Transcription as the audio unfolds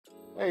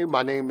Hey,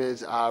 my name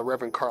is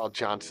Reverend Carl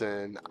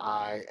Johnson.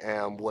 I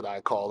am what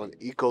I call an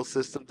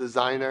ecosystem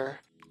designer,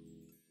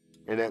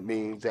 and that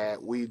means that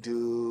we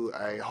do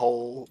a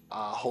whole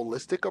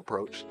holistic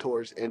approach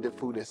towards ending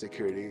food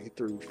insecurity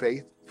through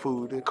faith,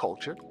 food, and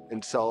culture.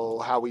 And so,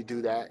 how we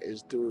do that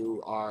is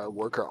through our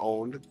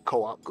worker-owned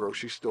co-op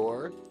grocery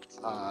store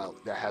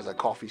that has a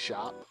coffee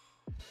shop,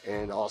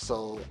 and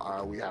also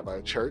we have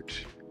a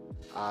church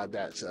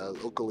that's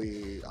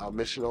locally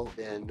missional.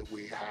 And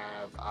we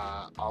have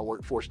our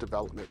workforce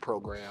development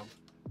program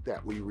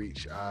that we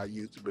reach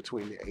youth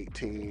between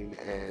 18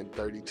 and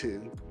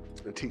 32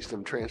 and teach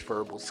them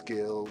transferable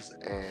skills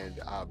and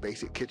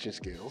basic kitchen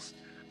skills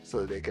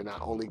so that they can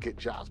not only get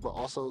jobs but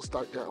also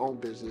start their own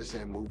business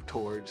and move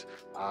towards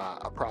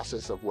a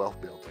process of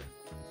wealth building.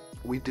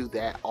 We do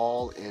that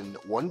all in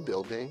one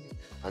building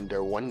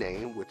under one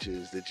name, which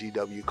is the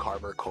GW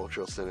Carver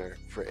Cultural Center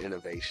for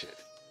Innovation.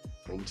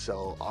 And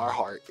so our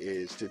heart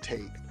is to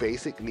take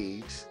basic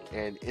needs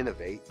and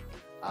innovate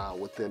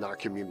within our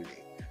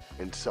community.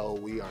 And so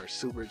we are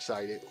super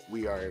excited.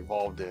 We are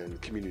involved in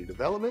community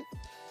development,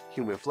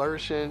 human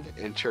flourishing,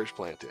 and church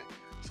planting.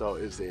 So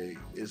it's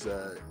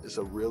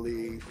a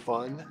really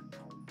fun,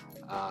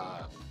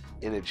 uh,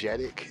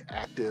 energetic,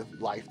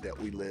 active life that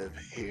we live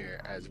here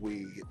as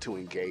we get to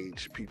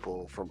engage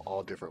people from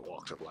all different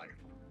walks of life.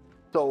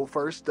 So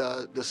first,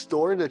 the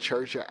store and the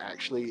church are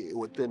actually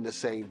within the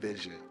same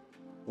vision.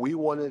 We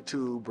wanted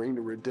to bring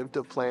the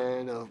redemptive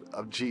plan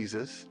of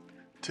Jesus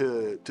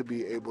to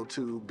be able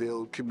to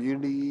build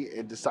community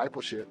and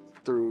discipleship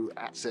through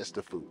access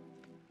to food.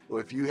 Well,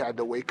 if you had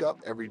to wake up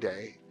every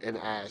day and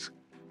ask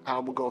how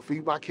I'm going to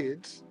feed my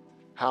kids,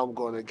 how I'm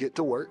going to get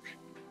to work,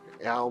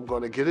 how I'm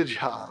going to get a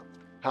job,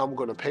 how I'm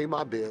going to pay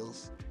my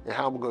bills, and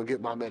how I'm going to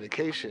get my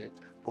medication,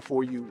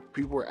 before you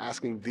people were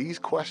asking these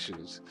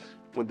questions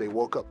when they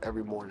woke up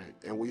every morning.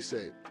 And we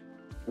said,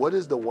 what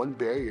is the one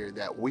barrier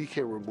that we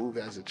can remove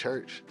as a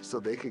church so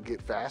they could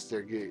get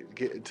faster,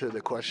 get into the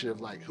question of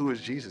like, who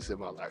is Jesus in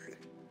my life?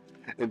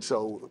 And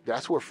so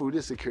that's where food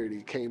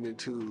insecurity came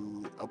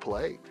into a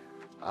play.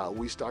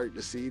 We started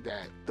to see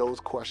that those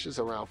questions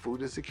around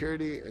food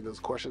insecurity and those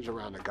questions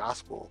around the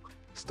gospel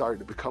started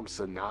to become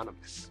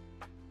synonymous.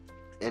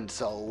 And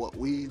so what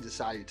we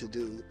decided to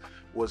do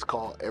was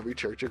call every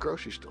church a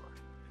grocery store.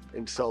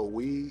 And so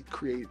we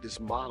created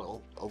this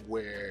model of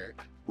where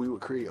we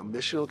would create a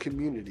missional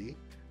community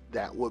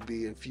that would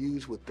be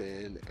infused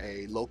within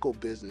a local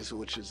business,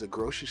 which is a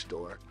grocery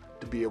store,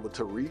 to be able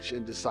to reach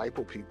and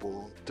disciple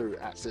people through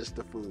access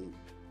to food.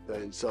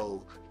 And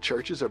so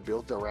churches are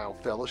built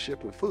around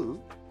fellowship and food.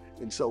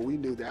 And so we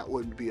knew that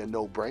wouldn't be a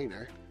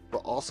no-brainer, but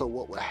also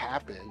what would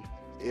happen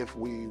if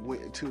we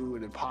went into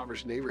an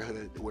impoverished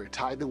neighborhood where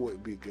tithing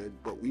wouldn't be good,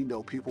 but we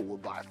know people will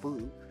buy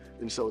food.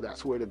 And so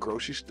that's where the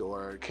grocery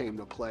store came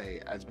to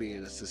play as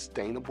being a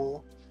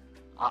sustainable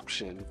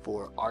option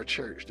for our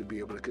church to be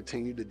able to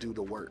continue to do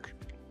the work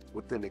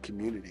within the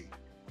community.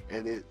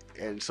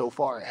 And so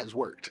far it has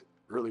worked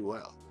really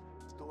well.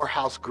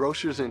 Storehouse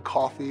Grocers and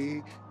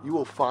Coffee, you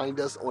will find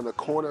us on the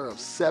corner of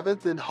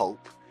 7th and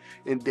Hope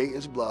in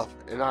Dayton Bluff,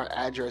 and our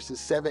address is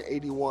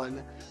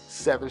 781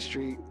 7th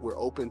Street. We're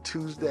open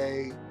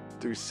Tuesday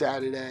through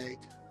Saturday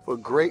for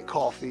great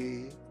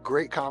coffee,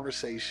 great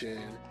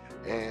conversation,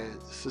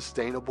 and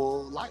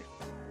sustainable life.